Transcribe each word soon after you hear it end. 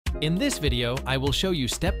In this video, I will show you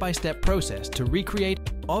step-by-step process to recreate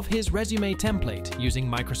of his resume template using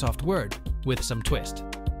Microsoft Word with some twist.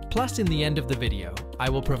 Plus, in the end of the video,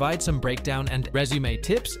 I will provide some breakdown and resume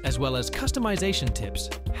tips as well as customization tips,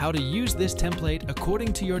 how to use this template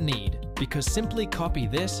according to your need, because simply copy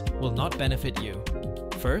this will not benefit you.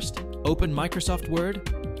 First, open Microsoft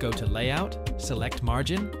Word, go to Layout, select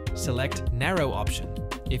Margin, select Narrow option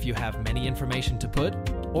if you have many information to put,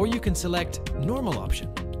 or you can select Normal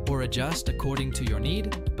option, or adjust according to your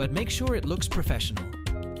need, but make sure it looks professional.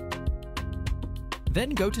 Then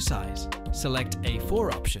go to Size, select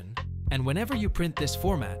A4 option, and whenever you print this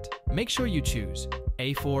format, make sure you choose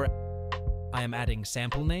A4. I am adding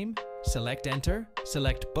sample name, select Enter,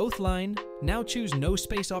 select both line, now choose no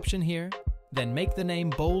space option here, then make the name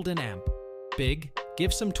bold and amp. Big,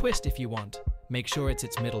 give some twist if you want, make sure it's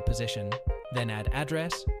its middle position, then add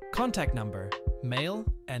address, contact number, mail,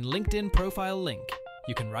 and LinkedIn profile link.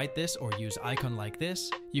 You can write this or use icon like this.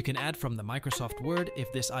 You can add from the Microsoft Word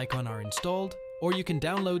if this icon are installed, or you can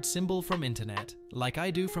download symbol from internet, like I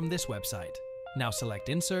do from this website. Now select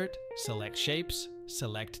Insert, select Shapes,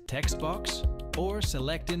 select Text Box, or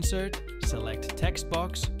select Insert, select Text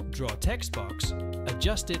Box, draw text box,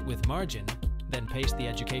 adjust it with margin, then paste the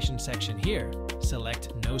education section here.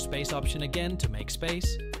 Select no space option again to make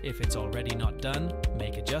space. If it's already not done,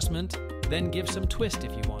 make adjustment, then give some twist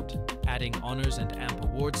if you want. Adding honors and AMP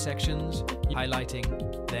awards sections, highlighting,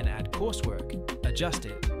 then add coursework, adjust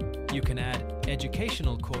it. You can add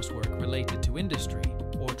educational coursework related to industry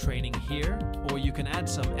or training here, or you can add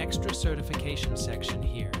some extra certification section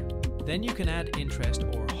here. Then you can add interest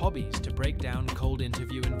or hobbies to break down cold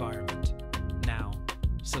interview environment. Now,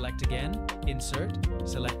 select again, insert,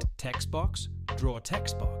 select text box, draw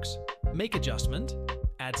text box, make adjustment,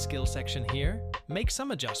 add skill section here, make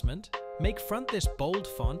some adjustment, make front this bold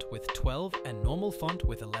font with 12 and normal font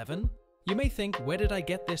with 11. You may think, where did I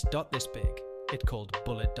get this dot this big? It called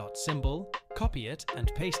bullet dot symbol, copy it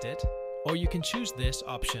and paste it, or you can choose this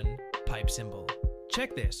option, pipe symbol.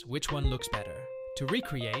 Check this, which one looks better. To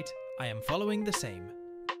recreate, I am following the same.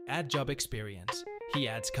 Add job experience. He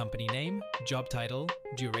adds company name, job title,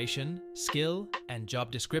 duration, skill, and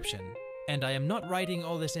job description. And I am not writing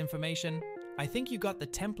all this information. I think you got the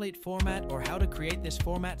template format or how to create this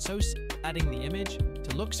format, so adding the image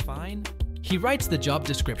to looks fine. He writes the job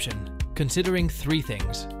description, considering 3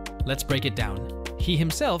 things. Let's break it down. He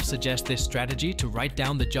himself suggests this strategy to write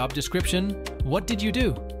down the job description. What did you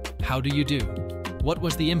do? How do you do? What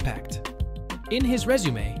was the impact? In his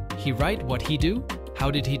resume, he write what he do,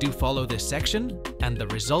 how did he do follow this section, and the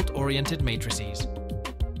result-oriented matrices.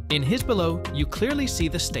 In his below, you clearly see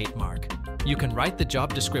the state mark. You can write the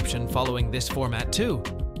job description following this format too.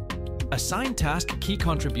 Assign task key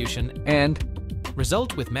contribution and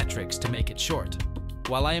result with metrics to make it short.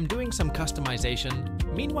 While I am doing some customization,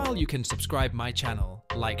 meanwhile you can subscribe my channel,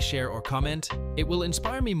 like, share or comment. It will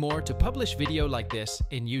inspire me more to publish video like this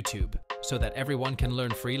in YouTube, so that everyone can learn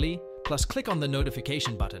freely. Plus click on the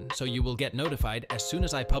notification button so you will get notified as soon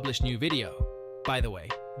as I publish new video. By the way,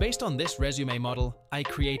 based on this resume model, I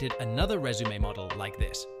created another resume model like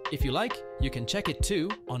this. If you like, you can check it too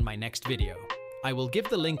on my next video. I will give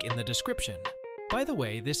the link in the description. By the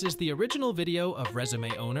way, this is the original video of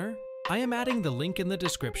Resume Owner. I am adding the link in the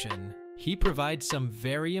description. He provides some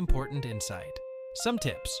very important insight. Some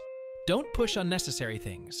tips. Don't push unnecessary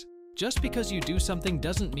things. Just because you do something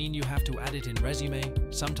doesn't mean you have to add it in resume.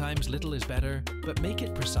 Sometimes little is better, but make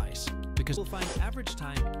it precise, because you'll find average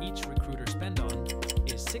time each recruiter spend on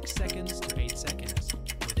is 6 seconds to 8 seconds.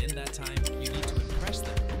 Within that time, you need to impress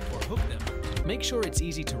them or hook them. Make sure it's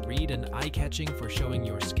easy to read and eye-catching for showing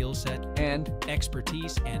your skill set and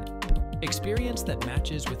expertise and experience that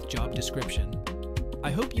matches with job description.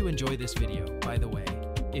 I hope you enjoy this video, by the way.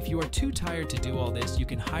 If you are too tired to do all this, you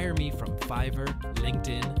can hire me from Fiverr,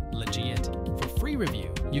 LinkedIn, Legiit. For free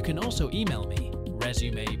review, you can also email me,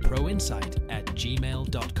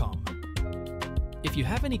 resumeproinsight@gmail.com. If you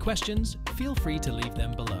have any questions, feel free to leave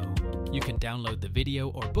them below. You can download the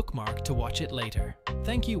video or bookmark to watch it later.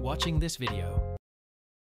 Thank you for watching this video.